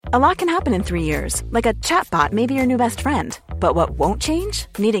A lot can happen in 3 years, like a chatbot may be your new best friend. But what won't change?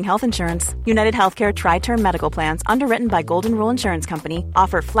 Needing health insurance. United Healthcare Tri-Term Medical Plans, underwritten by Golden Rule Insurance Company,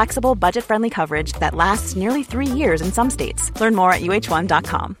 offer flexible, budget-friendly coverage that lasts nearly 3 years in some states. Learn more at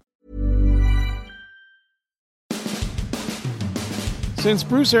uh1.com. Since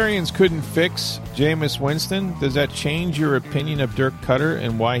Bruce Arians couldn't fix Jameis Winston, does that change your opinion of Dirk Cutter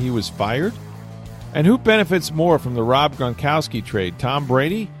and why he was fired? And who benefits more from the Rob Gronkowski trade, Tom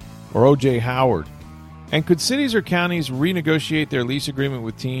Brady or O.J. Howard? And could cities or counties renegotiate their lease agreement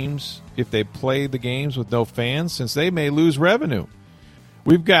with teams if they play the games with no fans, since they may lose revenue?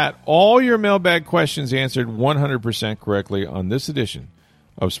 We've got all your mailbag questions answered 100% correctly on this edition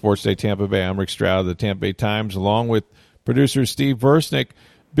of Sports Day Tampa Bay. I'm Rick Stroud of the Tampa Bay Times, along with producer Steve Versnick.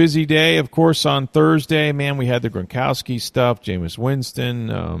 Busy day, of course, on Thursday. Man, we had the Gronkowski stuff, Jameis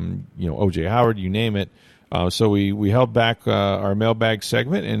Winston, O.J. Howard, you name it. So we held back our mailbag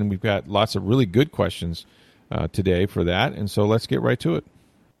segment, and we've got lots of really good questions today for that. And so let's get right to it.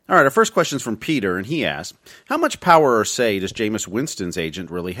 All right, our first question is from Peter, and he asked, how much power or say does Jameis Winston's agent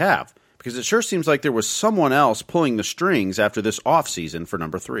really have? Because it sure seems like there was someone else pulling the strings after this offseason for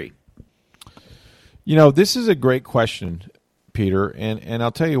number 3. You know, this is a great question, Peter, and I'll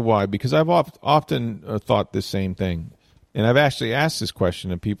tell you why. Because I've often thought the same thing, and I've actually asked this question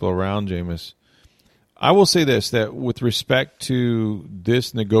to people around Jameis. I will say this, that with respect to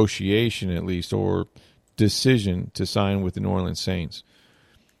this negotiation, at least, or decision to sign with the New Orleans Saints,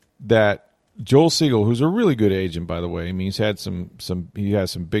 that Joel Siegel, who's a really good agent, by the way, I mean, he's had he has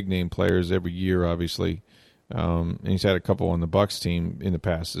some big name players every year, obviously. And he's had a couple on the Bucs team in the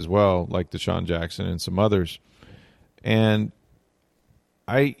past as well, like Deshaun Jackson and some others. And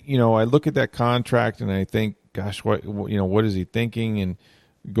I look at that contract and I think, gosh, what is he thinking? And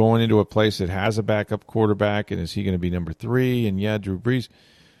going into a place that has a backup quarterback, and is he going to be number 3? And yeah, Drew Brees.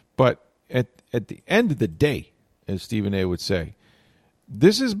 But at the end of the day, as Stephen A. would say,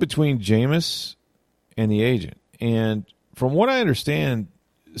 this is between Jameis and the agent. And from what I understand,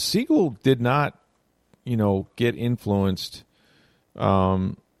 Siegel did not, get influenced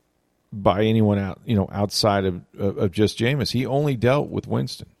by anyone outside of just Jameis. He only dealt with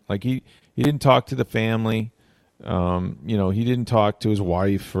Winston. Like he didn't talk to the family. He didn't talk to his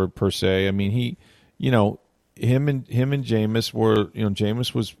wife per se. I mean, him and Jameis were,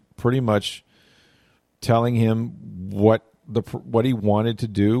 Jameis was pretty much telling him what he wanted to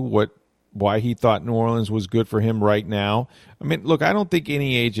do, why he thought New Orleans was good for him right now. I mean, look, I don't think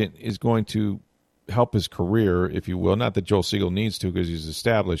any agent is going to help his career, if you will. Not that Joel Siegel needs to, because he's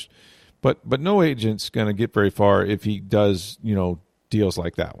established, but no agent's going to get very far if he does, deals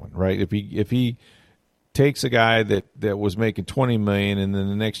like that one, right? If he takes a guy that was making $20 million and then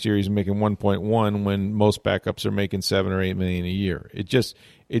the next year he's making 1.1 when most backups are making $7 or $8 million a year,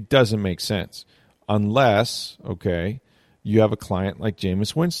 it doesn't make sense unless, okay, you have a client like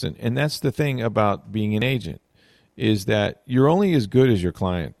Jameis Winston. And that's the thing about being an agent, is that you're only as good as your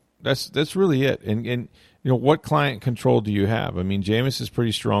client. That's really it. And what client control do you have? I mean, Jameis is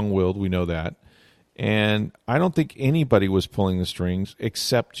pretty strong-willed. We know that. And I don't think anybody was pulling the strings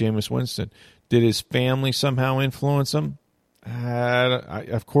except Jameis Winston. Did his family somehow influence him?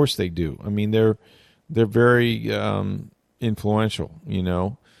 Of course they do. I mean, they're very influential,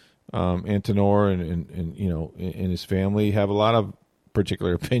 Antenor and his family have a lot of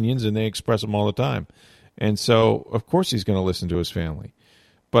particular opinions, and they express them all the time. And so, of course, he's going to listen to his family.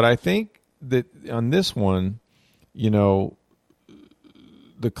 But I think that on this one, the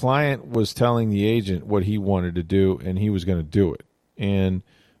client was telling the agent what he wanted to do, and he was going to do it. And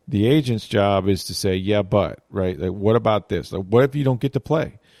the agent's job is to say, yeah, but, right? Like, what about this? Like, what if you don't get to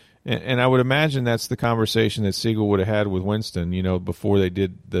play? And I would imagine that's the conversation that Siegel would have had with Winston, before they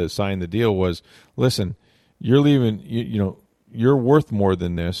did sign the deal was, listen, you're leaving, you're worth more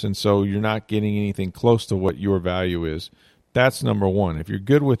than this, and so you're not getting anything close to what your value is. That's number one. If you're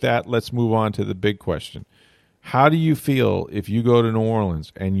good with that, let's move on to the big question. How do you feel if you go to New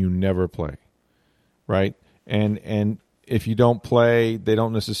Orleans and you never play, right? And if you don't play, they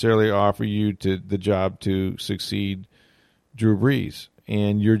don't necessarily offer you the job to succeed Drew Brees.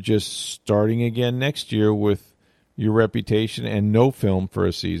 And you're just starting again next year with your reputation and no film for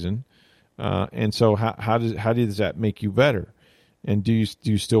a season. And so how does that make you better? And do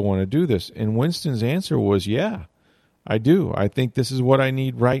you still want to do this? And Winston's answer was, yeah, I do. I think this is what I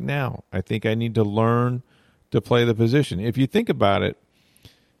need right now. I think I need to learn to play the position. If you think about it,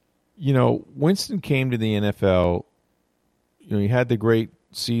 Winston came to the NFL, he had the great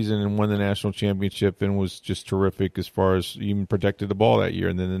season and won the national championship and was just terrific as far as even protected the ball that year.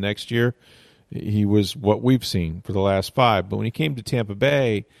 And then the next year, he was what we've seen for the last 5. But when he came to Tampa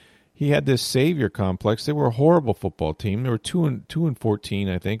Bay, he had this savior complex. They were a horrible football team. They were 2-14,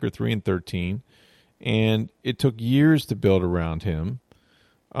 I think, or 3-13, and it took years to build around him.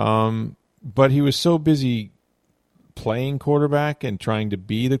 But he was so busy playing quarterback and trying to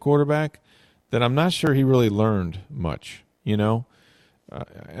be the quarterback that I'm not sure he really learned much. I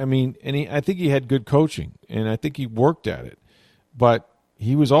think he had good coaching, and I think he worked at it, but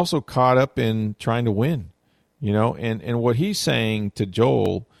he was also caught up in trying to win. And what he's saying to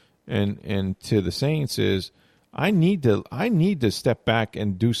Joel and to the Saints is, I need to step back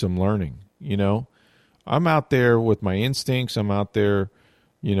and do some learning. I'm out there with my instincts. I'm out there,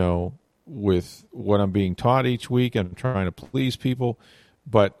 with what I'm being taught each week. I'm trying to please people,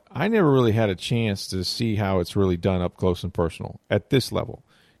 but I never really had a chance to see how it's really done up close and personal at this level,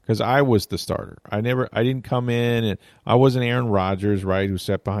 because I was the starter. I didn't come in, and I wasn't Aaron Rodgers, right, who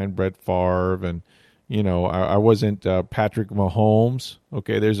sat behind Brett Favre, and I wasn't Patrick Mahomes.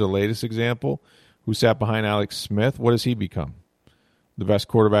 Okay, there's the latest example, who sat behind Alex Smith. What has he become? The best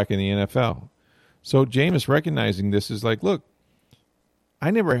quarterback in the NFL. So Jameis recognizing this is like, look, I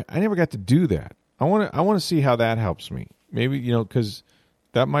never got to do that. I want to see how that helps me. Maybe, because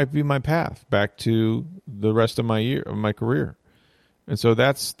that might be my path back to the rest of my career. And so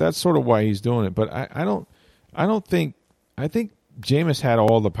that's sort of why he's doing it. But I think Jameis had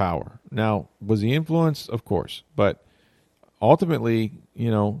all the power. Now, was he influenced? Of course. But ultimately,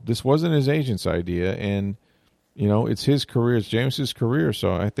 this wasn't his agent's idea, and it's his career, it's Jameis's career.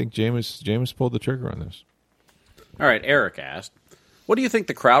 So I think Jameis pulled the trigger on this. All right, Eric asked, what do you think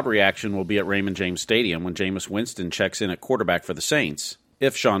the crowd reaction will be at Raymond James Stadium when Jameis Winston checks in at quarterback for the Saints,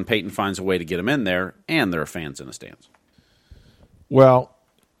 if Sean Payton finds a way to get him in there and there are fans in the stands? Well,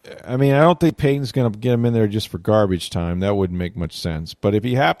 I don't think Payton's going to get him in there just for garbage time. That wouldn't make much sense. But if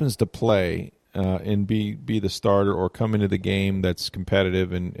he happens to play and be the starter or come into the game that's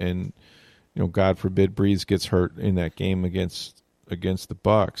competitive and God forbid Brees gets hurt in that game against the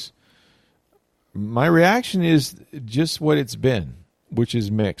Bucs, my reaction is just what it's been, which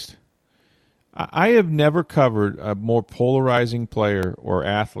is mixed. I have never covered a more polarizing player or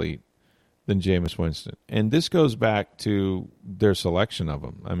athlete than Jameis Winston. And this goes back to their selection of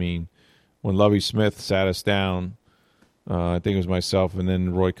him. When Lovie Smith sat us down, I think it was myself and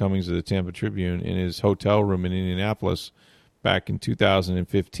then Roy Cummings of the Tampa Tribune in his hotel room in Indianapolis back in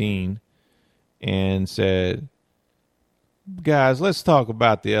 2015 and said, guys, let's talk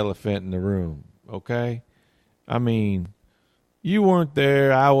about the elephant in the room, okay? You weren't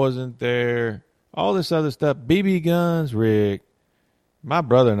there, I wasn't there, all this other stuff. BB guns, Rick. My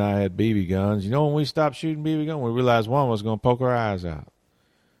brother and I had BB guns. When we stopped shooting BB guns, we realized one was going to poke our eyes out.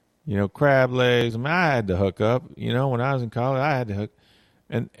 Crab legs. I had to hook up. When I was in college, I had to hook.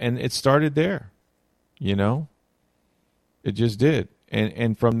 And it started there. It just did.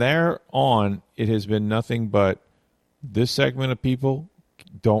 And from there on, it has been nothing but this segment of people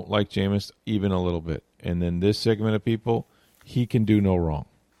don't like Jameis even a little bit. And then this segment of people, he can do no wrong.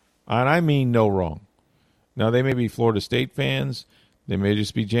 And I mean no wrong. Now, they may be Florida State fans. They may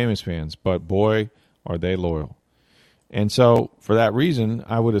just be Jameis fans. But, boy, are they loyal. And so, for that reason,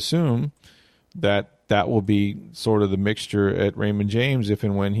 I would assume that will be sort of the mixture at Raymond James if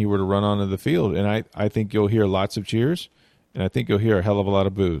and when he were to run onto the field. And I think you'll hear lots of cheers, and I think you'll hear a hell of a lot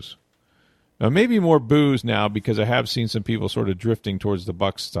of boos. Now, maybe more boos now because I have seen some people sort of drifting towards the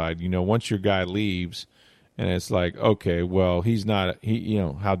Bucs side. Once your guy leaves, and it's like, okay, well, he's not,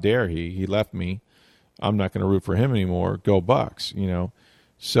 how dare he? He left me. I'm not going to root for him anymore. Go Bucs,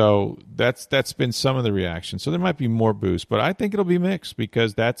 So that's been some of the reaction. So there might be more boos, but I think it'll be mixed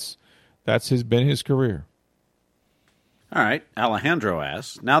because that's been his career. All right. Alejandro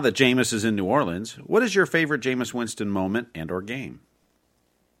asks, now that Jameis is in New Orleans, what is your favorite Jameis Winston moment and or game?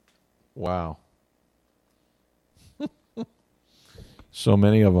 Wow. So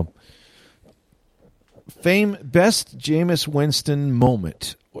many of them. Best Jameis Winston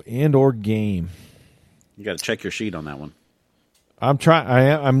moment and or game. You got to check your sheet on that one.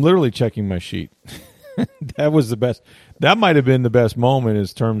 I'm literally checking my sheet. That was the best. That might have been the best moment in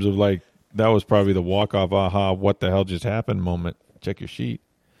terms of that was probably the walk-off, aha, what the hell just happened moment. Check your sheet.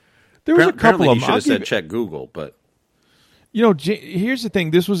 There was a couple of them. You should have said check Google, but. Here's the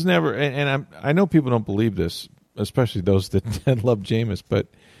thing. This was never, and I know people don't believe this, especially those that love Jameis, but,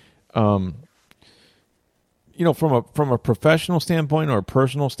 from a professional standpoint or a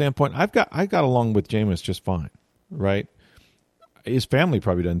personal standpoint, I got along with Jameis just fine, right? His family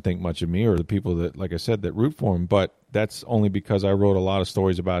probably doesn't think much of me or the people that, like I said, that root for him, but that's only because I wrote a lot of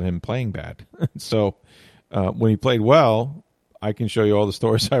stories about him playing bad. So when he played well, I can show you all the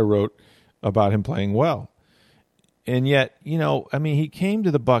stories I wrote about him playing well. And yet, he came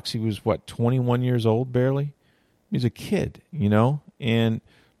to the Bucs. He was 21 years old, barely. He was a kid, and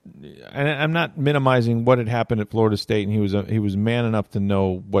I'm not minimizing what had happened at Florida State. And he was man enough to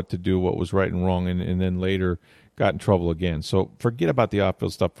know what to do, what was right and wrong, and then later got in trouble again. So forget about the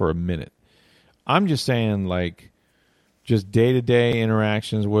off-field stuff for a minute. I'm just saying, just day-to-day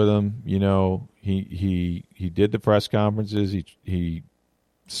interactions with him. He did the press conferences. He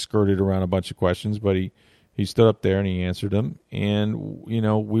skirted around a bunch of questions, but he stood up there and he answered them, and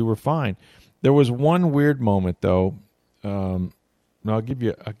we were fine. There was one weird moment though. I'll give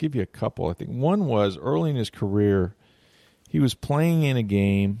you a couple. I think one was early in his career. He was playing in a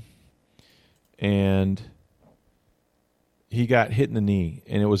game, and he got hit in the knee,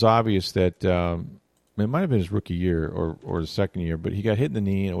 and it was obvious that it might have been his rookie year or his second year, but he got hit in the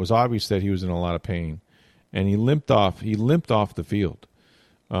knee, and it was obvious that he was in a lot of pain, and he limped off the field.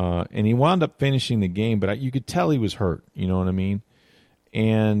 And he wound up finishing the game, but you could tell he was hurt. You know what I mean?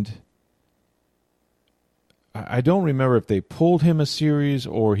 And I don't remember if they pulled him a series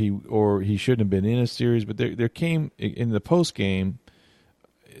or he shouldn't have been in a series. But there came in the post game,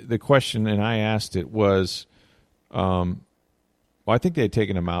 the question, and I asked it was, I think they had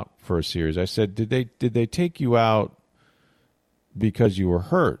taken him out for a series. I said, did they take you out because you were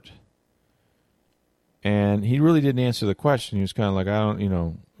hurt? And he really didn't answer the question. He was kind of like,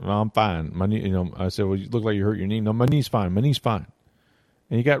 I'm fine. My knee, I said, well, you look like you hurt your knee. No, my knee's fine. My knee's fine.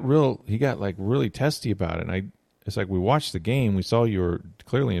 And he got really testy about it. And it's like, we watched the game. We saw you were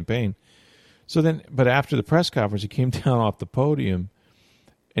clearly in pain. So then, but after the press conference, he came down off the podium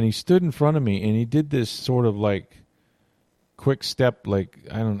and he stood in front of me and he did this sort of quick step, I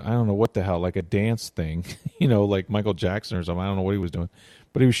don't know what the hell, like a dance thing, like Michael Jackson or something. I don't know what he was doing.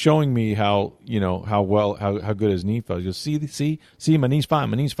 But he was showing me how good his knee felt. He goes, see, my knee's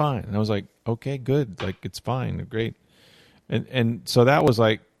fine. And I was like, okay, good. It's fine. Great. And so that was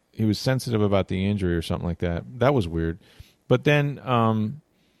he was sensitive about the injury or something like that. That was weird. But then,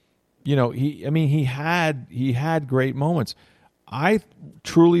 he had great moments. I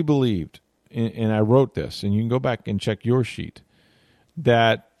truly believed, and I wrote this, and you can go back and check your sheet,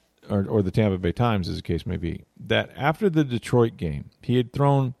 that or the Tampa Bay Times, as the case may be, that after the Detroit game, he had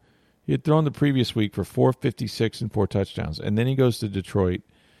thrown the previous week for 456 and 4 touchdowns, and then he goes to Detroit,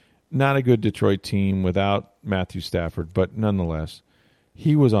 not a good Detroit team without Matthew Stafford, but nonetheless,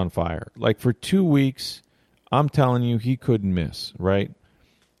 he was on fire. For 2 weeks, I'm telling you, he couldn't miss, right?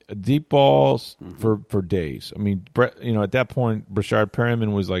 Deep balls for days. I mean, at that point, Brashard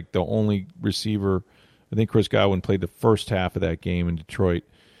Perriman was the only receiver. I think Chris Godwin played the first half of that game in Detroit.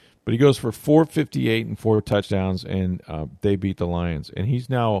 But he goes for 458 and 4 touchdowns, and they beat the Lions. And he's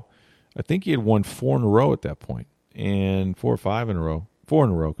now, I think he had won 4 in a row at that point, and 4 or 5 in a row. 4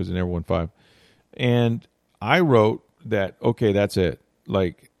 in a row because he never won 5. And I wrote that, okay, that's it.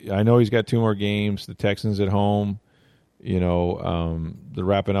 I know he's got 2 more games. The Texans at home, they're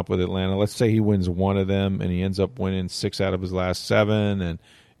wrapping up with Atlanta. Let's say he wins 1 of them, and he ends up winning 6 out of his last 7. And,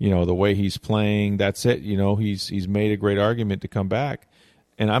 the way he's playing, that's it. He's made a great argument to come back.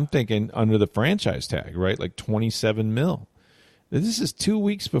 And I'm thinking under the franchise tag, right? $27 million. This is 2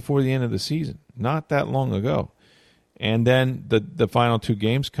 weeks before the end of the season, not that long ago. And then the final 2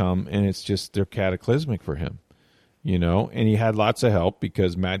 games come, and it's just they're cataclysmic for him, And he had lots of help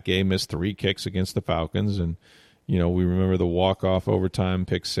because Matt Gay missed 3 kicks against the Falcons, and we remember the walk-off overtime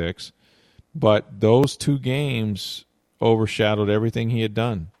pick 6. But those 2 games overshadowed everything he had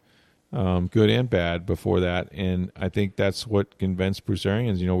done. Good and bad before that, and I think that's what convinced Bruce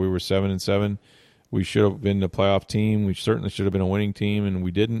Arians. We were 7-7. We should have been a playoff team. We certainly should have been a winning team, and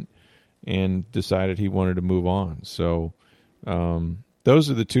we didn't. And decided he wanted to move on. So those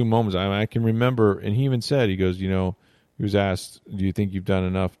are the 2 moments I can remember. And he even said, he goes, he was asked, "Do you think you've done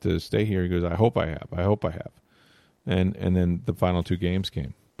enough to stay here?" He goes, "I hope I have. I hope I have." And then the final 2 games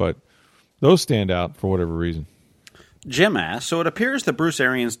came, but those stand out for whatever reason. Jim asks, so it appears that Bruce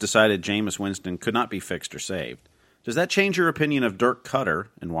Arians decided Jameis Winston could not be fixed or saved. Does that change your opinion of Dirk Cutter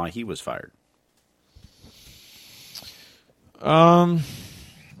and why he was fired?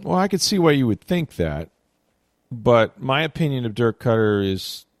 Well, I could see why you would think that, but my opinion of Dirk Cutter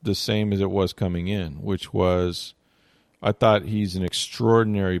is the same as it was coming in, which was I thought he's an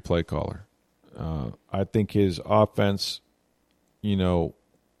extraordinary play caller. I think his offense,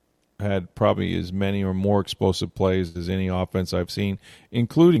 had probably as many or more explosive plays as any offense I've seen,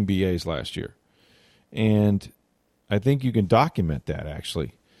 including BA's last year. And I think you can document that,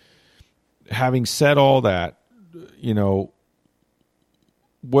 actually. Having said all that,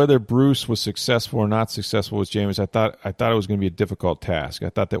 whether Bruce was successful or not successful with Jameis, I thought it was going to be a difficult task. I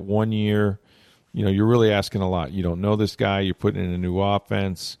thought that 1 year, you're really asking a lot. You don't know this guy. You're putting in a new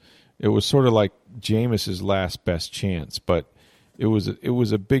offense. It was sort of like Jameis's last best chance, but it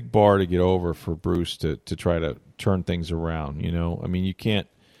was a big bar to get over for Bruce to try to turn things around. I mean, you can't.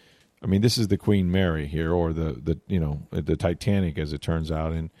 I mean, this is the Queen Mary here, or the Titanic, as it turns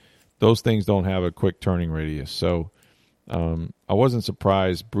out, and those things don't have a quick turning radius. So I wasn't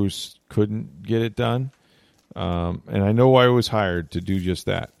surprised Bruce couldn't get it done, and I know why he was hired to do just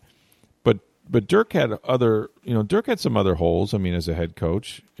that. But Dirk had Dirk had some other holes. I mean, as a head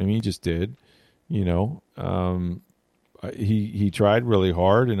coach, I mean, he just did. He tried really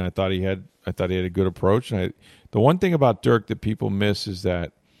hard, and I thought he had a good approach. And the one thing about Dirk that people miss is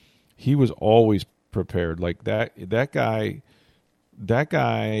that he was always prepared. Like that guy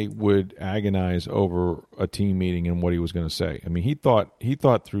would agonize over a team meeting and what he was going to say. I mean, he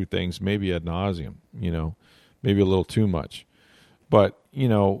thought through things maybe ad nauseum, maybe a little too much. But,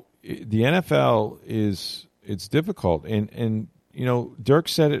 the NFL it's difficult. And Dirk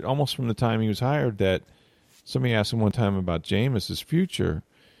said it almost from the time he was hired that somebody asked him one time about Jameis's future,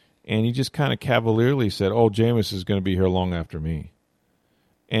 and he just kind of cavalierly said, "Oh, Jameis is going to be here long after me."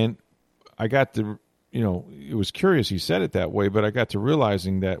 And I got to, it was curious he said it that way, but I got to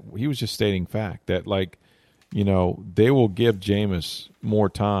realizing that he was just stating fact that, they will give Jameis more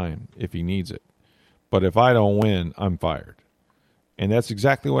time if he needs it. But if I don't win, I'm fired. And that's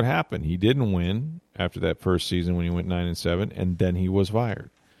exactly what happened. He didn't win after that first season when he went 9-7, and then he was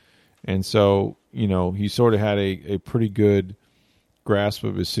fired. And so, he sort of had a pretty good grasp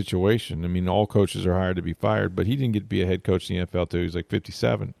of his situation. I mean, all coaches are hired to be fired, but he didn't get to be a head coach in the NFL till he was like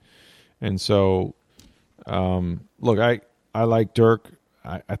 57. And so, look, I like Dirk.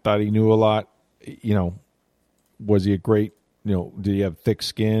 I thought he knew a lot. Was he a great, did he have thick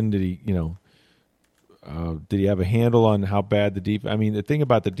skin? Did he have a handle on how bad the defense? I mean, the thing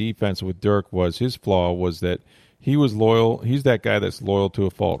about the defense with Dirk was his flaw was that he was loyal. He's that guy that's loyal to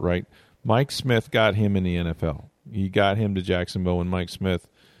a fault, right? Mike Smith got him in the NFL. He got him to Jacksonville when Mike Smith,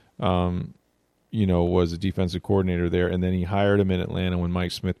 was a defensive coordinator there, and then he hired him in Atlanta when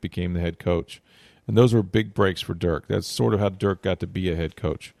Mike Smith became the head coach. And those were big breaks for Dirk. That's sort of how Dirk got to be a head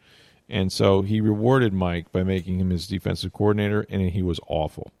coach. And so he rewarded Mike by making him his defensive coordinator, and he was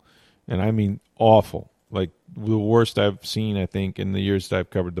awful. And I mean awful. Like the worst I've seen, I think, in the years that I've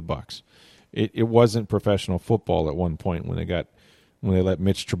covered the Bucs. It wasn't professional football at one point when they let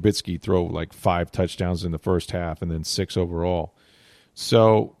Mitch Trubisky throw like 5 touchdowns in the first half and then 6 overall.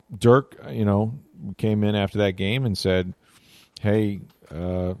 So Dirk, came in after that game and said, "Hey,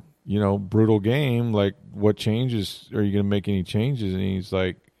 brutal game. Like, what changes? Are you going to make any changes?" And he's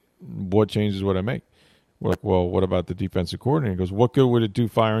like, "What changes would I make?" We're like, "Well, what about the defensive coordinator?" He goes, "What good would it do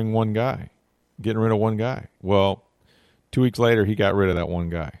firing one guy, getting rid of one guy?" Well, 2 weeks later, he got rid of that one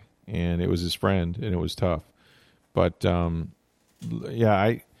guy, and it was his friend, and it was tough. But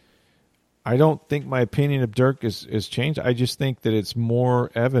I don't think my opinion of Dirk is changed. I just think that it's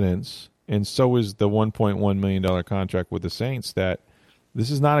more evidence, and so is the $1.1 million contract with the Saints, that this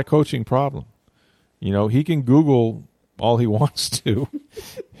is not a coaching problem. He can Google all he wants to,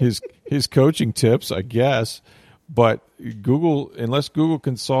 his coaching tips, I guess, but unless Google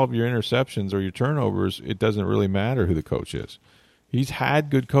can solve your interceptions or your turnovers, it doesn't really matter who the coach is. He's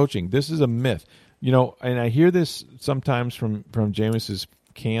had good coaching. This is a myth. And I hear this sometimes from Jameis's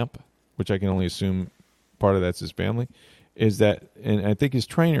camp, which I can only assume part of that's his family, is that, and I think his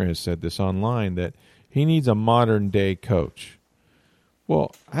trainer has said this online, that he needs a modern-day coach.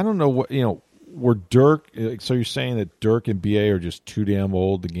 Well, I don't know what, were Dirk, so you're saying that Dirk and B.A. are just too damn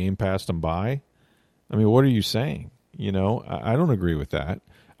old, the game passed them by? I mean, what are you saying? I don't agree with that.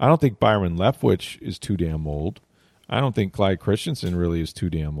 I don't think Byron Leftwich is too damn old. I don't think Clyde Christensen really is too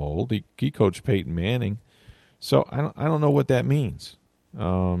damn old. He coached Peyton Manning. So I don't know what that means.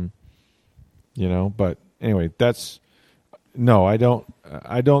 But anyway, I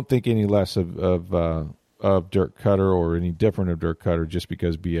don't think any less of Dirk Cutter or any different of Dirk Cutter just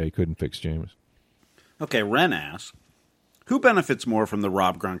because BA couldn't fix Jameis. Okay, Ren asks, who benefits more from the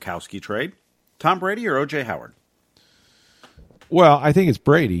Rob Gronkowski trade? Tom Brady or O.J. Howard? Well, I think it's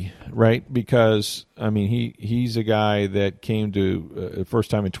Brady, right? Because, I mean, he's a guy that came to the first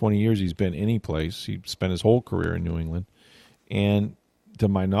time in 20 years he's been any place. He spent his whole career in New England. And to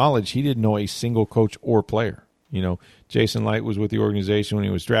my knowledge, he didn't know a single coach or player. Jason Light was with the organization when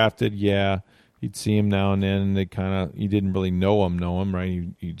he was drafted. Yeah, he'd see him now and then. And he didn't really know him, right?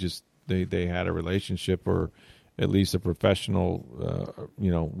 He just, they had a relationship or at least a professional,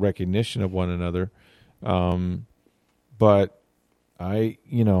 recognition of one another. But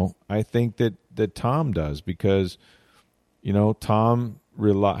I think that Tom does, because, Tom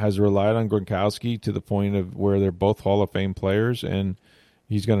has relied on Gronkowski to the point of where they're both Hall of Fame players, and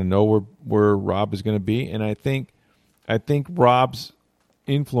he's going to know where Rob is going to be. And I think Rob's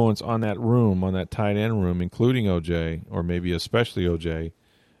influence on that room, on that tight end room, including OJ, or maybe especially OJ,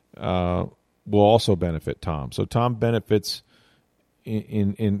 will also benefit Tom. So Tom benefits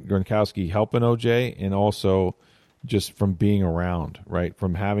in Gronkowski helping OJ, and also just from being around, right?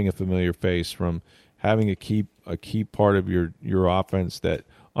 From having a familiar face, from having a key part of your offense that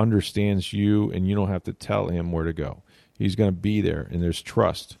understands you, and you don't have to tell him where to go. He's going to be there, and there's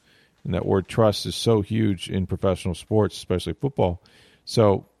trust. And that word trust is so huge in professional sports, especially football.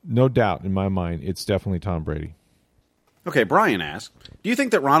 So no doubt in my mind, it's definitely Tom Brady. Okay, Brian asks, do you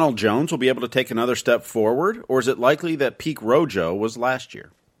think that Ronald Jones will be able to take another step forward, or is it likely that peak Rojo was last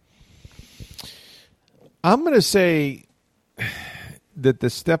year? I'm going to say that the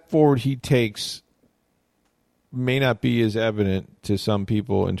step forward he takes may not be as evident to some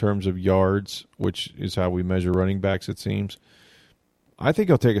people in terms of yards, which is how we measure running backs, it seems. I think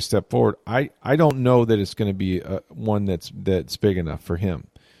he'll take a step forward. I don't know that it's going to be one that's big enough for him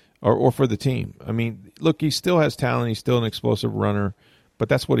or for the team. I mean, look, he still has talent. He's still an explosive runner, but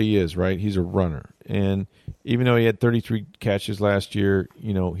that's what he is, right? He's a runner. And even though he had 33 catches last year,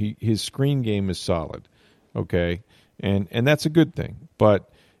 his screen game is solid, okay? And that's a good thing.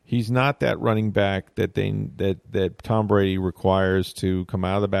 But he's not that running back that Tom Brady requires to come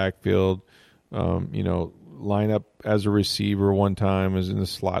out of the backfield, line up as a receiver one time, as in the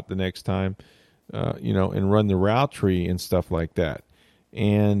slot the next time, and run the route tree and stuff like that.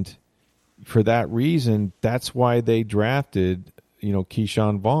 And for that reason, that's why they drafted,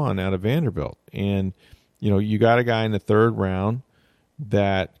 Keyshawn Vaughn out of Vanderbilt. And, you got a guy in the third round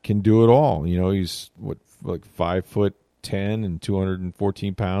that can do it all. He's like 5'10" and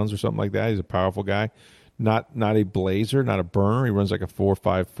 214 pounds or something like that. He's a powerful guy. Not a blazer, not a burner. He runs like a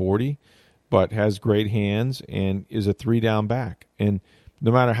 4.5 40. But has great hands and is a 3-down back. And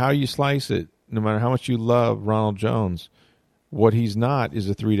no matter how you slice it, no matter how much you love Ronald Jones, what he's not is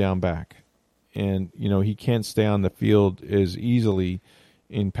a 3-down back. And, he can't stay on the field as easily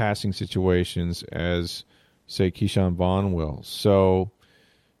in passing situations as, say, Keyshawn Vaughn will. So,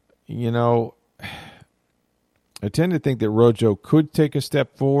 I tend to think that Rojo could take a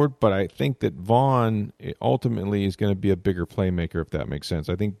step forward, but I think that Vaughn ultimately is going to be a bigger playmaker, if that makes sense.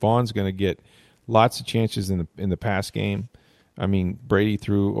 I think Vaughn's going to get lots of chances in the pass game. I mean, Brady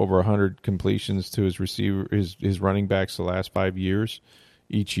threw over 100 completions to his receiver, his running backs the last 5 years,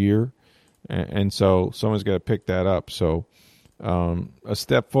 each year, and so someone's got to pick that up. So a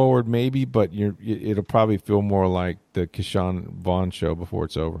step forward maybe, but it'll probably feel more like the Keyshawn Vaughn show before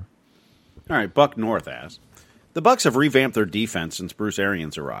it's over. All right, Buck North asks, the Bucs have revamped their defense since Bruce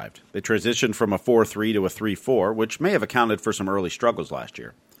Arians arrived. They transitioned from a 4-3 to a 3-4, which may have accounted for some early struggles last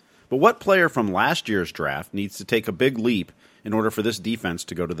year. But what player from last year's draft needs to take a big leap in order for this defense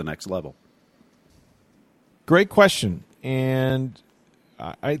to go to the next level? Great question. And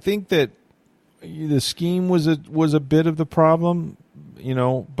I think that the scheme was a bit of the problem,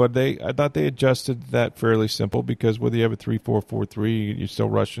 but I thought they adjusted that fairly simple, because whether you have a 3-4-4-3, you're still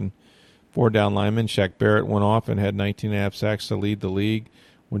rushing 4 down linemen. Shaq Barrett went off and had 19.5 sacks to lead the league.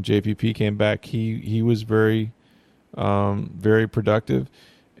 When JPP came back, he was very, very productive.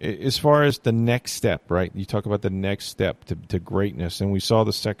 As far as the next step, right? You talk about the next step to greatness, and we saw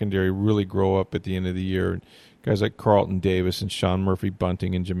the secondary really grow up at the end of the year. And guys like Carlton Davis and Sean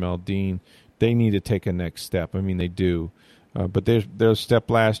Murphy-Bunting and Jamel Dean, they need to take a next step. I mean, they do. But their step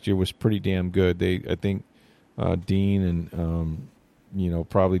last year was pretty damn good. I think Dean and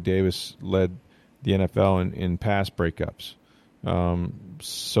probably Davis led the NFL in pass breakups.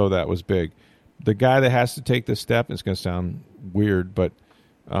 So that was big. The guy that has to take this step, it's going to sound weird, but,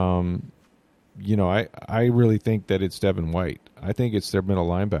 I really think that it's Devin White. I think it's their middle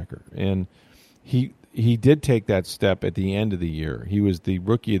linebacker. And he did take that step at the end of the year. He was the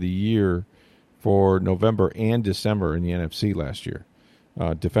Rookie of the Year for November and December in the NFC last year.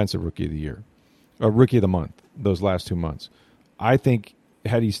 Defensive Rookie of the Year. Rookie of the Month, those last 2 months. I think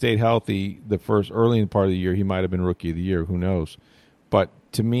had he stayed healthy early in part of the year, he might have been Rookie of the Year. Who knows? But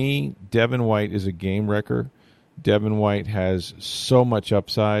to me, Devin White is a game wrecker. Devin White has so much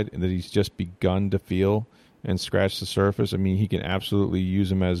upside that he's just begun to feel and scratch the surface. I mean, he can absolutely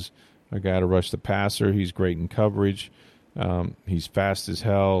use him as a guy to rush the passer. He's great in coverage. He's fast as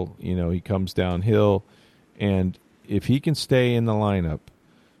hell. He comes downhill. And if he can stay in the lineup,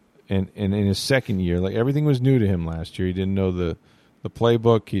 and in his second year, like, everything was new to him last year. He didn't know the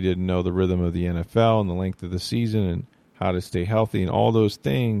playbook. He didn't know the rhythm of the NFL and the length of the season and how to stay healthy, and all those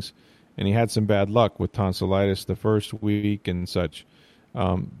things. And he had some bad luck with tonsillitis the first week and such.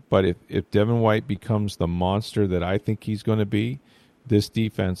 But if Devin White becomes the monster that I think he's going to be, this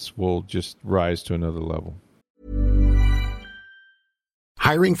defense will just rise to another level.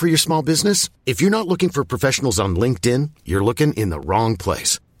 Hiring for your small business? If you're not looking for professionals on LinkedIn, you're looking in the wrong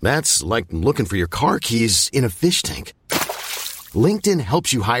place. That's like looking for your car keys in a fish tank. LinkedIn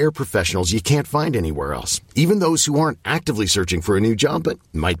helps you hire professionals you can't find anywhere else, even those who aren't actively searching for a new job but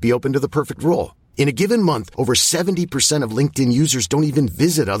might be open to the perfect role. In a given month, over 70% of LinkedIn users don't even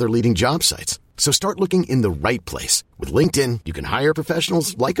visit other leading job sites. So start looking in the right place. With LinkedIn, you can hire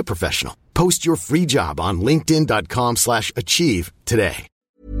professionals like a professional. Post your free job on linkedin.com/achieve today.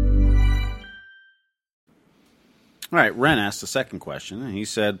 All right, Ren asked the second question, and he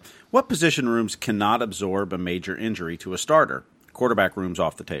said, what position rooms cannot absorb a major injury to a starter? Quarterback room's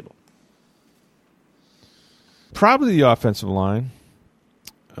off the table. Probably the offensive line.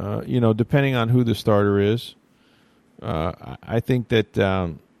 Depending on who the starter is. I think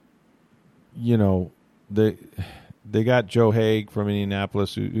that, they got Joe Haig from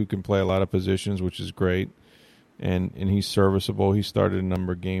Indianapolis who can play a lot of positions, which is great. And he's serviceable. He started a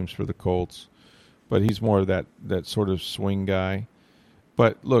number of games for the Colts. But he's more of that sort of swing guy.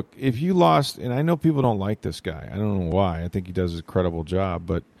 But, look, if you lost, and I know people don't like this guy. I don't know why. I think he does a credible job.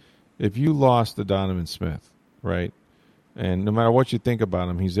 But if you lost to Donovan Smith, right, and no matter what you think about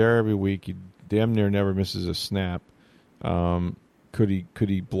him, he's there every week. He damn near never misses a snap. Could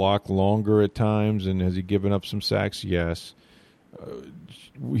he block longer at times, and has he given up some sacks? Yes.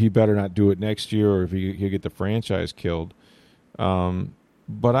 He better not do it next year, or if he'll get the franchise killed.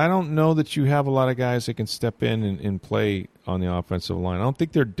 But I don't know that you have a lot of guys that can step in and play on the offensive line. I don't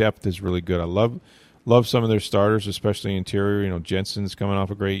think their depth is really good. I love some of their starters, especially interior. Jensen's coming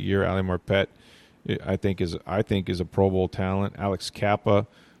off a great year. Ali Marpet, I think is a Pro Bowl talent. Alex Kappa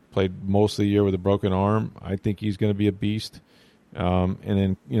played most of the year with a broken arm. I think he's going to be a beast. And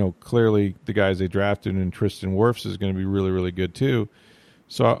then clearly the guys they drafted, and Tristan Wirfs is going to be really, really good too.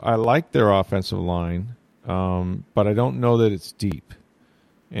 So I like their offensive line, but I don't know that it's deep.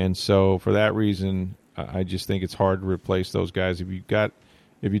 And so for that reason, I just think it's hard to replace those guys. If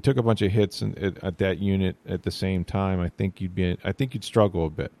you took a bunch of hits at that unit at the same time, I think you'd struggle a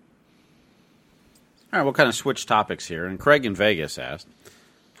bit. All right, we'll kind of switch topics here. And Craig in Vegas asked,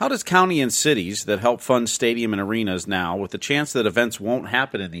 how does county and cities that help fund stadium and arenas now, with the chance that events won't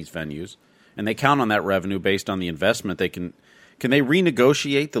happen in these venues, and they count on that revenue based on the investment, can they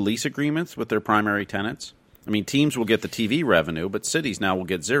renegotiate the lease agreements with their primary tenants? I mean, teams will get the TV revenue, but cities now will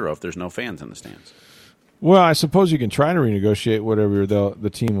get zero if there's no fans in the stands. Well, I suppose you can try to renegotiate whatever the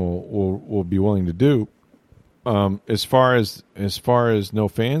team will be willing to do. As far as no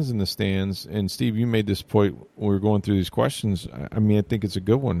fans in the stands, and Steve, you made this point when we were going through these questions. I mean, I think it's a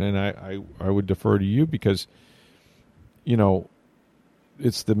good one, and I would defer to you because,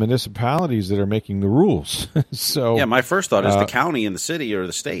 it's the municipalities that are making the rules. So yeah, my first thought is the county and the city or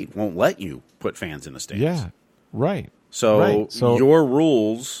the state won't let you put fans in the stands. Yeah, right. So your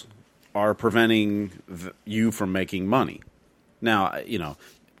rules are preventing you from making money. Now,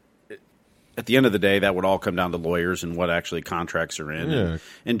 at the end of the day, that would all come down to lawyers and what actually contracts are in. Yeah,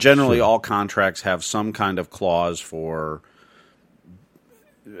 and generally, all contracts have some kind of clause for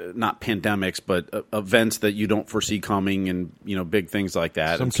not pandemics, but events that you don't foresee coming, and big things like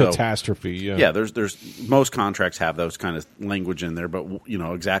that. Some catastrophe. Yeah. There's most contracts have those kind of language in there, but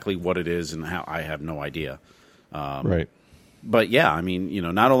exactly what it is and how, I have no idea. Right. But yeah, I mean,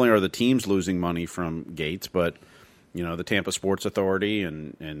 not only are the teams losing money from gates, but the Tampa Sports Authority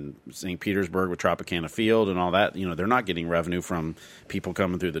and St. Petersburg with Tropicana Field and all that, they're not getting revenue from people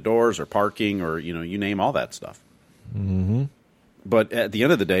coming through the doors or parking or, you name all that stuff. Mm-hmm. But at the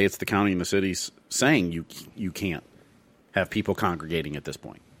end of the day, it's the county and the cities saying you can't have people congregating at this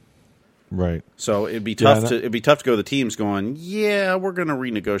point. Right. So it'd be tough to go to the teams going, yeah, we're going to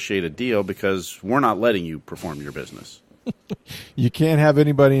renegotiate a deal because we're not letting you perform your business. You can't have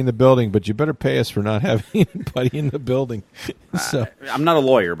anybody in the building, but you better pay us for not having anybody in the building. So I'm not a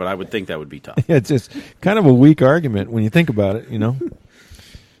lawyer, but I would think that would be tough. Yeah, it's just kind of a weak argument when you think about it,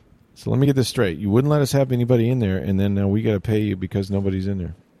 So let me get this straight. You wouldn't let us have anybody in there, and then we got to pay you because nobody's in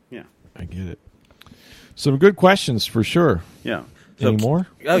there. Yeah. I get it. Some good questions for sure. Yeah. Any more?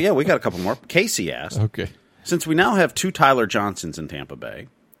 Oh, yeah, we got a couple more. Casey asked, okay, since we now have 2 Tyler Johnsons in Tampa Bay,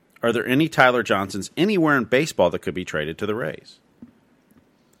 are there any Tyler Johnsons anywhere in baseball that could be traded to the Rays?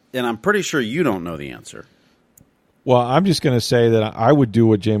 And I'm pretty sure you don't know the answer. Well, I'm just going to say that I would do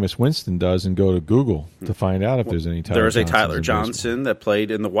what Jameis Winston does and go to Google to find out if there's any Tyler Johnsons. There is a Tyler Johnson that played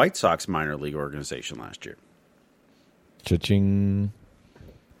in the White Sox minor league organization last year. Cha-ching.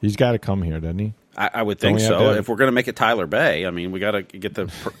 He's got to come here, doesn't he? I would think so. If we're going to make it Tyler Bay, I mean, we got to get the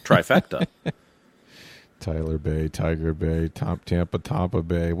trifecta. Tyler Bay, Tiger Bay, Tampa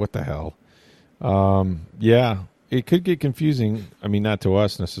Bay. What the hell? Yeah, it could get confusing. I mean, not to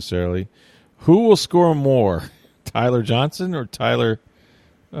us necessarily. Who will score more, Tyler Johnson or Tyler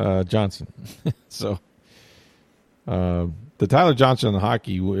Johnson? So, the Tyler Johnson in the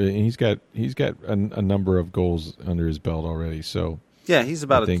hockey, he's got a number of goals under his belt already. So yeah, he's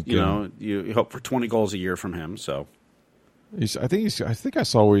about you hope for 20 goals a year from him. So I think I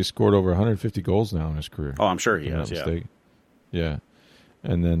saw where he scored over 150 goals now in his career. Oh, I'm sure he has. Yeah.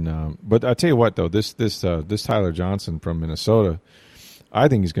 And then, but I tell you what, though, this Tyler Johnson from Minnesota, I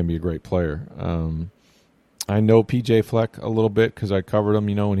think he's going to be a great player. I know PJ Fleck a little bit because I covered him,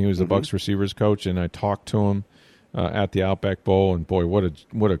 when he was the Bucs receivers coach, and I talked to him at the Outback Bowl. And boy,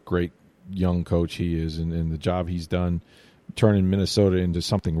 what a great young coach he is, and the job he's done turning Minnesota into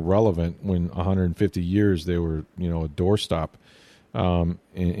something relevant when 150 years they were, a doorstop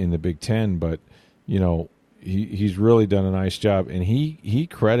in the Big Ten. But he's really done a nice job, and he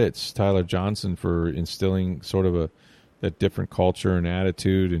credits Tyler Johnson for instilling sort of that different culture and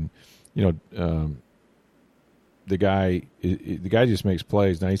attitude, and the guy just makes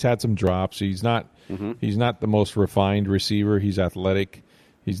plays. Now he's had some drops. He's not the most refined receiver. He's athletic.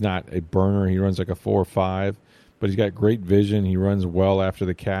 He's not a burner. He runs like a 4.5, but he's got great vision. He runs well after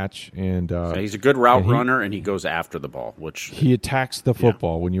the catch, and he's a good route runner, and he goes after the ball, which he attacks the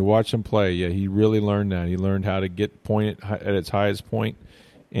football. Yeah. When you watch him play, he really learned that. He learned how to get point at its highest point,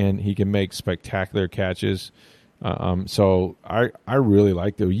 and he can make spectacular catches. So I really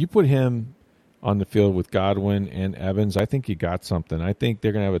like that. You put him on the field with Godwin and Evans, I think you got something. I think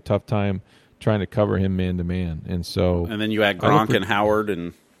they're going to have a tough time trying to cover him man to man, and then you add Gronk and Howard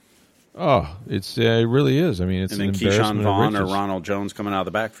and. Oh, it really is. I mean, it's and then Keyshawn Vaughn or Ronald Jones coming out of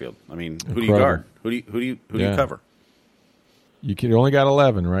the backfield. I mean, who do you guard? Who do you cover? You only got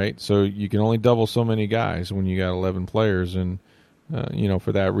 11, right? So you can only double so many guys when you got 11 players, and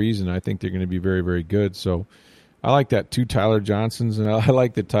for that reason, I think they're going to be very, very good. So I like that 2 Tyler Johnsons, and I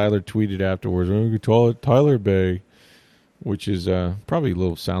like that Tyler tweeted afterwards, "I'm going to call it Tyler Bay," which is probably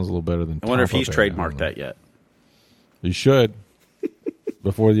sounds a little better than. I wonder if he's Bay. trademarked that yet. He should.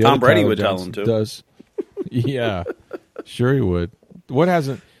 Before the Tom other Brady Tyler would Johnson tell him to. Does. Yeah, sure he would. What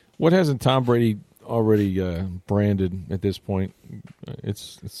hasn't Tom Brady already branded at this point?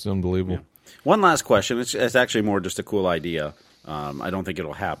 It's unbelievable. Yeah. One last question. It's actually more just a cool idea. I don't think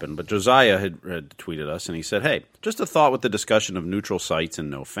it'll happen, but Josiah had tweeted us, and he said, "Hey, just a thought with the discussion of neutral sites and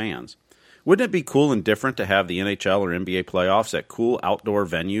no fans. Wouldn't it be cool and different to have the NHL or NBA playoffs at cool outdoor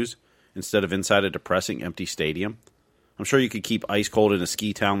venues instead of inside a depressing empty stadium? I'm sure you could keep ice cold in a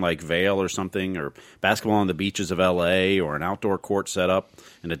ski town like Vail or something, or basketball on the beaches of L.A., or an outdoor court set up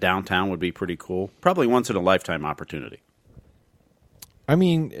in a downtown would be pretty cool. Probably once in a lifetime opportunity." I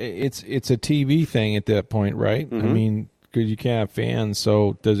mean, it's a TV thing at that point, right? Mm-hmm. I mean, because you can't have fans,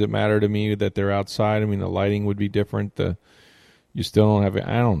 so does it matter to me that they're outside? I mean, the lighting would be different. You still don't have it.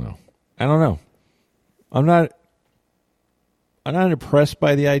 I don't know. I'm not impressed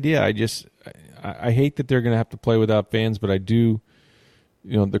by the idea. I hate that they're going to have to play without fans, but I do,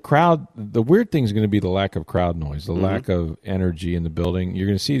 the crowd, the weird thing is going to be the lack of crowd noise, the lack of energy in the building. You're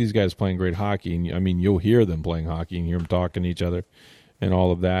going to see these guys playing great hockey, and I mean, you'll hear them playing hockey and hear them talking to each other and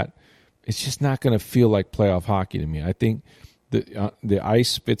all of that. It's just not going to feel like playoff hockey to me. I think the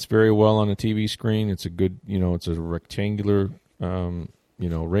ice fits very well on a TV screen. It's a good, it's a rectangular,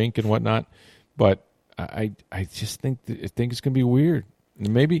 rink and whatnot, but I just think it's going to be weird.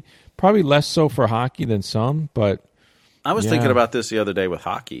 Probably less so for hockey than some, but I was thinking about this the other day with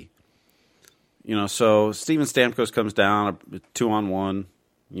hockey. So Steven Stamkos comes down 2-on-1,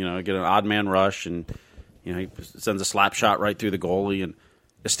 get an odd man rush, and he sends a slap shot right through the goalie. And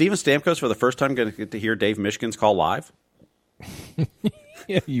is Steven Stamkos for the first time going to get to hear Dave Mishkin's call live?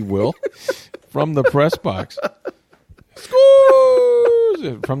 Yeah, you will from the press box.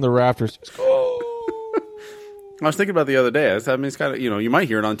 Scores from the rafters. Scores. I was thinking about it the other day. I mean, it's kind of, you might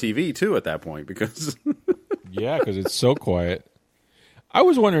hear it on TV, too, at that point, because... Yeah, because it's so quiet. I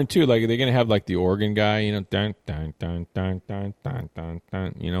was wondering, too, like, are they going to have, like, the organ guy, dun, dun, dun, dun, dun, dun, dun,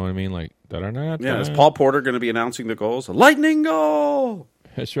 dun, you know what I mean? Like, da-da-da-da. Yeah, is Paul Porter going to be announcing the goals? A lightning goal!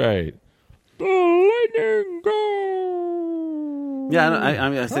 That's right. The lightning goal!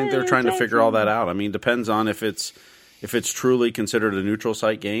 Yeah, I think they're trying to figure all that out. I mean, depends on if it's truly considered a neutral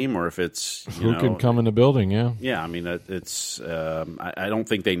site game, or if it's who can come in the building. Yeah. I mean, it's. I don't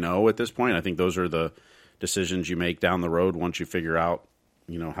think they know at this point. I think those are the decisions you make down the road once you figure out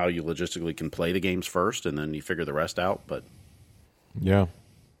how you logistically can play the games first, and then you figure the rest out. But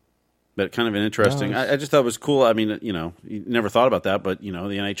kind of an interesting. I just thought it was cool. I mean, you never thought about that, but the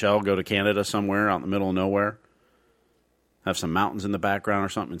NHL go to Canada somewhere out in the middle of nowhere, have some mountains in the background or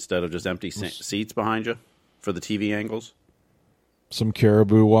something instead of just empty seats behind you for the TV angles. Some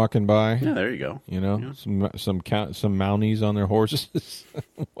caribou walking by. Yeah, there you go. Some Mounties on their horses.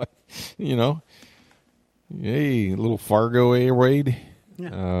 Hey, a little Fargo raid.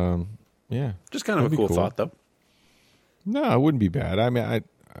 Yeah. Just kind of a cool thought, though. No, it wouldn't be bad. I mean, I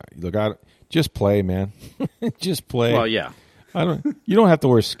just play, man. Just play. Well, yeah. You don't have to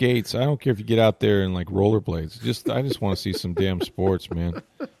wear skates. I don't care if you get out there in like rollerblades. I just want to see some damn sports, man.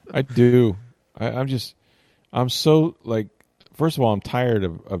 I do. I'm so like. First of all, I'm tired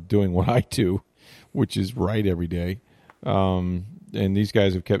of doing what I do, which is write every day. And these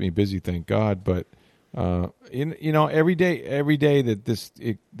guys have kept me busy, thank God. But every day that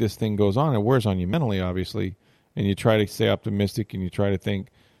this thing goes on, it wears on you mentally, obviously. And you try to stay optimistic, and you try to think,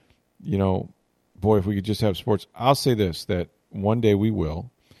 boy, if we could just have sports. I'll say this: that one day we will,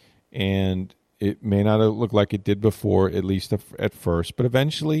 and it may not look like it did before, at least at first, but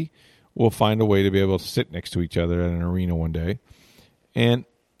eventually we'll find a way to be able to sit next to each other at an arena one day. And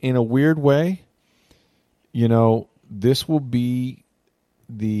in a weird way, this will be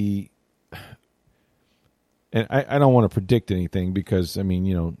and I don't want to predict anything because,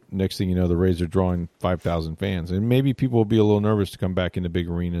 next thing you know, the Rays are drawing 5,000 fans. And maybe people will be a little nervous to come back into big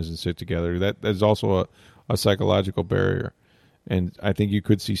arenas and sit together. That's also a psychological barrier. And I think you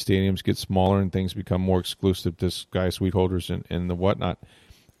could see stadiums get smaller and things become more exclusive to Sky Suite holders and the whatnot.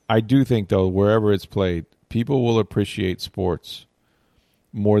 I do think, though, wherever it's played, people will appreciate sports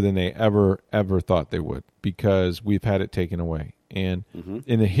more than they ever thought they would because we've had it taken away. And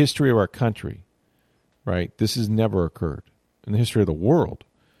in the history of our country, right, this has never occurred. In the history of the world,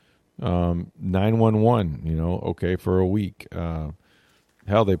 9/11, okay, for a week. Hell,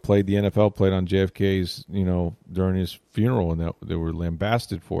 the NFL played on JFK's, during his funeral, and they were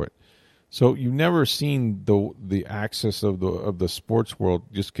lambasted for it. So you've never seen the axis of the sports world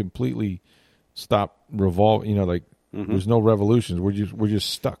just completely stop revolving. There's no revolutions. We're just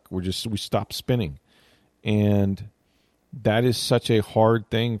stuck. We stop spinning, and that is such a hard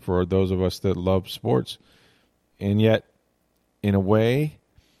thing for those of us that love sports. And yet, in a way,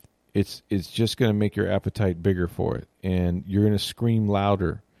 it's just going to make your appetite bigger for it, and you're going to scream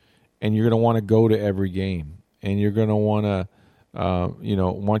louder, and you're going to want to go to every game, and you're going to want to.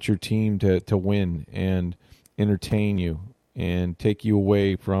 Want your team to win and entertain you and take you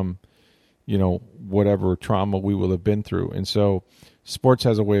away from, whatever trauma we will have been through. And so sports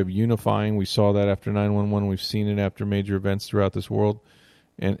has a way of unifying. We saw that after 9/11. We've seen it after major events throughout this world.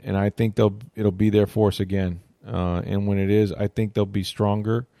 And I think it'll be there for us again. And when it is, I think they'll be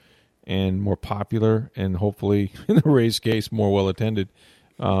stronger and more popular and hopefully, in the Rays case, more well-attended.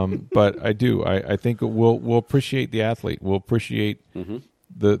 But I do. I think we'll appreciate the athlete. We'll appreciate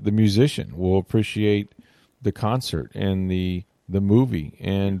the musician. We'll appreciate the concert and the movie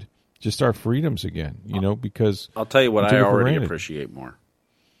and just our freedoms again. Because I'll tell you what I already appreciate more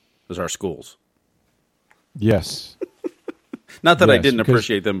is our schools. Yes. Not that I didn't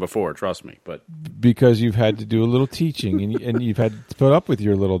appreciate them before. Trust me, but because you've had to do a little teaching and you've had to put up with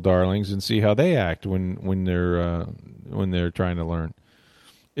your little darlings and see how they act when they're trying to learn.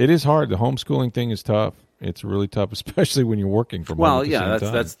 It is hard. The homeschooling thing is tough. It's really tough, especially when you're working from home. Well, yeah,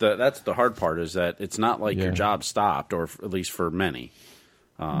 that's the hard part is that it's not like your job stopped, or at least for many.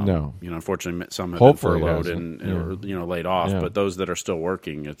 No, unfortunately, some have been furloughed and laid off. Yeah. But those that are still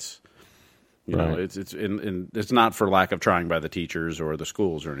working, it's it's not for lack of trying by the teachers or the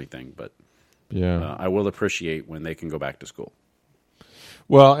schools or anything. But I will appreciate when they can go back to school.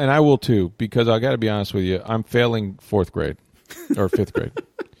 Well, and I will too, because I got to be honest with you, I'm failing 4th grade or 5th grade.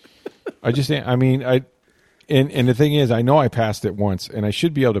 And the thing is, I know I passed it once, and I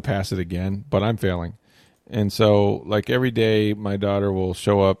should be able to pass it again, but I'm failing. And so, like, every day, my daughter will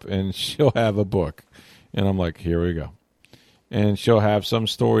show up, and she'll have a book. And I'm like, here we go. And she'll have some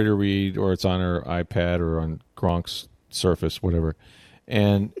story to read, or it's on her iPad or on Gronk's Surface, whatever.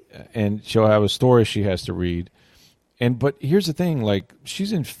 And she'll have a story she has to read. But here's the thing, like,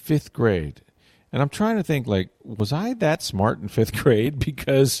 she's in 5th grade. And I'm trying to think, like, was I that smart in 5th grade?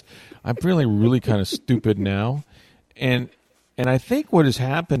 Because I'm feeling really kind of stupid now. And I think what has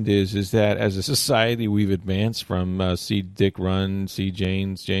happened is that as a society we've advanced from see Dick run, see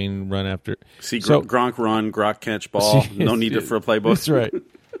Jane run after. Gronk run, Gronk catch ball, no need for a playbook. That's right.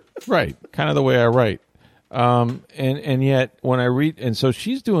 Right. Kind of the way I write. And yet when I read, and so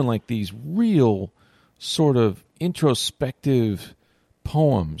she's doing like these real sort of introspective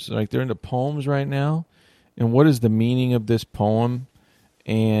poems. Like they're into poems right now. And what is the meaning of this poem?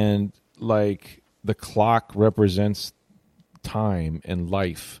 And like the clock represents time and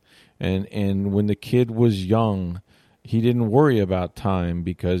life. And when the kid was young, he didn't worry about time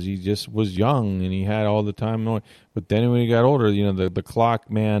because he just was young and he had all the time. But then when he got older, the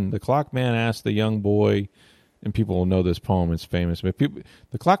clock man asked the young boy, and people will know this poem, it's famous, but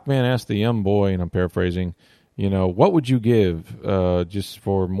the clock man asked the young boy, and I'm paraphrasing, what would you give just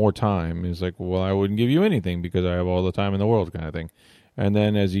for more time? And he's like, well, I wouldn't give you anything because I have all the time in the world, kind of thing. And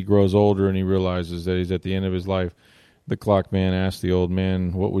then as he grows older and he realizes that he's at the end of his life, the clock man asked the old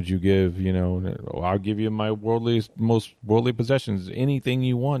man, what would you give? I'll give you my most worldly possessions, anything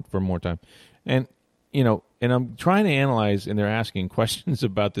you want for more time. And, and I'm trying to analyze, and they're asking questions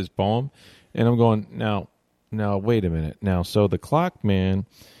about this poem. And I'm going, now, wait a minute. Now, so the clock man,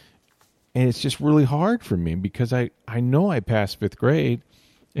 and it's just really hard for me because I know I passed 5th grade,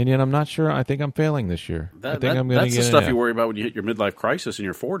 and yet I'm not sure. I think I'm failing this year. I think I'm going to get the stuff you worry about when you hit your midlife crisis in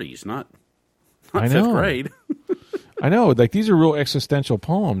your 40s, not 5th grade. I know, like these are real existential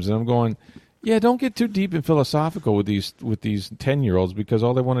poems, and I'm going, yeah, don't get too deep and philosophical with these 10-year-olds because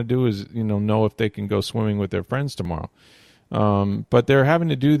all they want to do is know if they can go swimming with their friends tomorrow. But they're having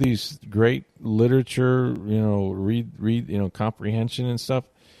to do these great literature, read comprehension and stuff,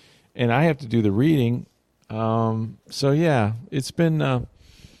 and I have to do the reading. So yeah, it's been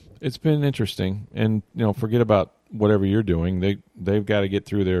interesting, and forget about whatever you're doing. They've got to get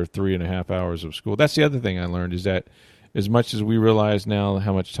through their 3.5 hours of school. That's the other thing I learned is that as much as we realize now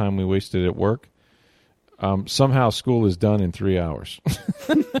how much time we wasted at work, somehow school is done in 3 hours.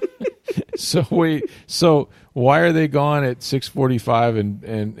 So why are they gone at 6:45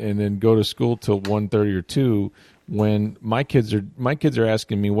 and then go to school till 1:30 or 2 when my kids are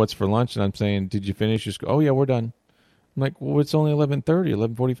asking me what's for lunch, and I'm saying, did you finish your school? Oh yeah, we're done. I'm like, well, it's only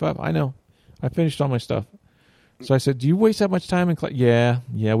 11:30, 11:45. I know, I finished all my stuff. So I said, do you waste that much time in class? Yeah,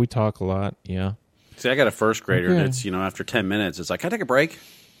 we talk a lot. Yeah. See, I got a first grader, and it's after 10 minutes, it's like, can I take a break?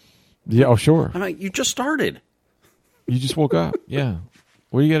 Yeah, oh sure. I'm like, you just started. You just woke up. Yeah.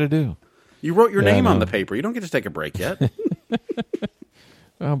 What do you got to do? You wrote your name on the paper. You don't get to take a break yet.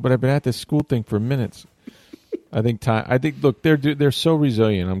 Oh, but I've been at this school thing for minutes. Look, they're so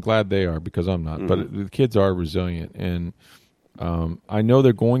resilient. I'm glad they are because I'm not. Mm-hmm. But the kids are resilient, and I know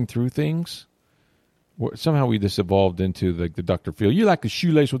they're going through things. Somehow we just evolved into like the Dr. Phil. You like the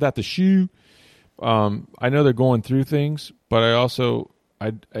shoelace without the shoe. I know they're going through things, but I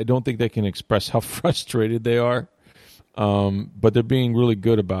don't think they can express how frustrated they are. But they're being really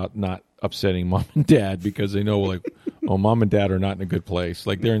good about not upsetting mom and dad because they know like, oh, mom and dad are not in a good place.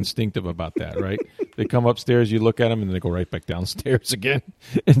 Like they're instinctive about that, right? They come upstairs, you look at them, and then they go right back downstairs again.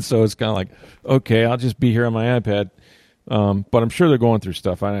 And so it's kind of like, okay, I'll just be here on my iPad. But I'm sure they're going through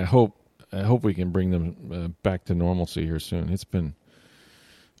stuff. And I hope we can bring them back to normalcy here soon. It's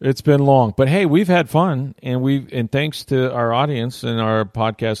been long, but hey, we've had fun, and thanks to our audience and our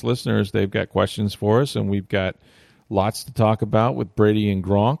podcast listeners, they've got questions for us, and we've got lots to talk about with Brady and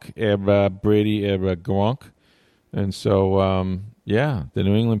Gronk, Brady Gronk, and so the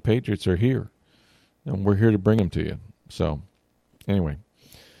New England Patriots are here, and we're here to bring them to you. So, anyway,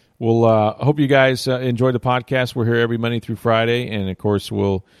 we'll hope you guys enjoy the podcast. We're here every Monday through Friday, and of course,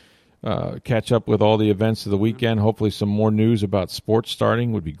 we'll catch up with all the events of the weekend. Hopefully some more news about sports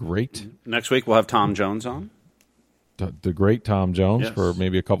starting would be great. Next week we'll have Tom Jones on. The great Tom Jones, yes, for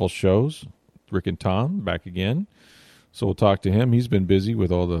maybe a couple shows. Rick and Tom back again. So we'll talk to him. He's been busy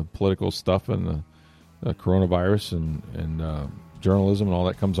with all the political stuff and the coronavirus and journalism and all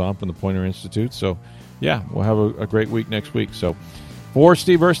that comes on from the Poynter Institute. So, yeah, we'll have a great week next week. So for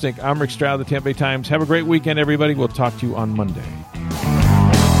Steve Versnick, I'm Rick Stroud of the Tampa Bay Times. Have a great weekend, everybody. We'll talk to you on Monday.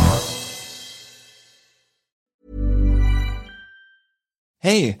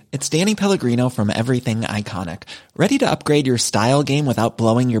 Hey, it's Danny Pellegrino from Everything Iconic. Ready to upgrade your style game without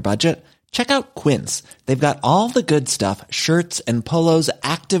blowing your budget? Check out Quince. They've got all the good stuff, shirts and polos,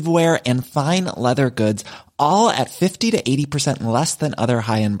 activewear, and fine leather goods, all at 50 to 80% less than other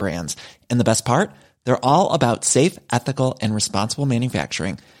high-end brands. And the best part? They're all about safe, ethical, and responsible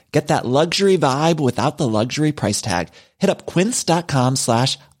manufacturing. Get that luxury vibe without the luxury price tag. Hit up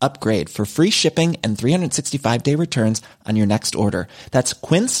quince.com/upgrade for free shipping and 365-day returns on your next order. That's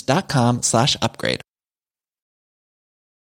quince.com/upgrade.